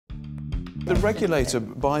The regulator,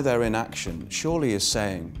 by their inaction, surely is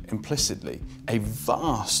saying, implicitly, a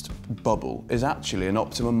vast bubble is actually an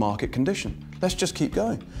optimum market condition. Let's just keep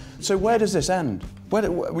going. So where does this end?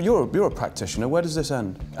 You're a practitioner, where does this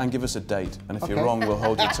end? And give us a date, and if you're wrong, we'll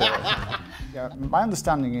hold you to it. Yeah, my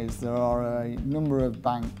understanding is there are a number of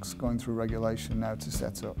banks going through regulation now to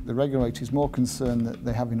set up. The regulator is more concerned that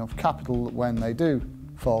they have enough capital that when they do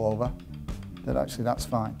fall over, that actually that's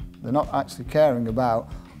fine. They're not actually caring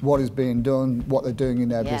about what is being done, what they're doing in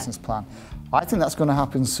their business plan. I think that's going to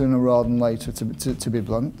happen sooner rather than later, to be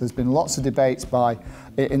blunt. There's been lots of debates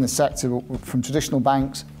in the sector from traditional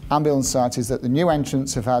banks, ambulance societies, that the new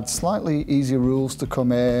entrants have had slightly easier rules to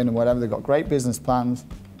come in and whatever. They've got great business plans,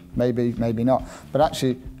 maybe not. But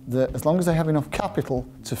actually, as long as they have enough capital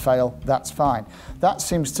to fail, that's fine. That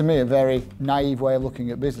seems to me a very naive way of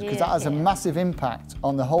looking at business, because that has a massive impact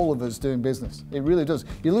on the whole of us doing business. It really does.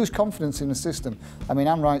 You lose confidence in the system. I mean,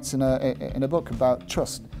 Anne writes in a book about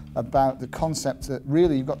trust, about the concept that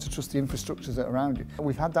really you've got to trust the infrastructures that are around you.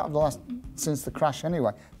 We've had that since the crash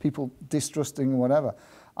anyway, people distrusting whatever.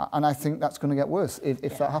 And I think that's going to get worse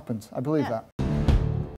if that happens. I believe that.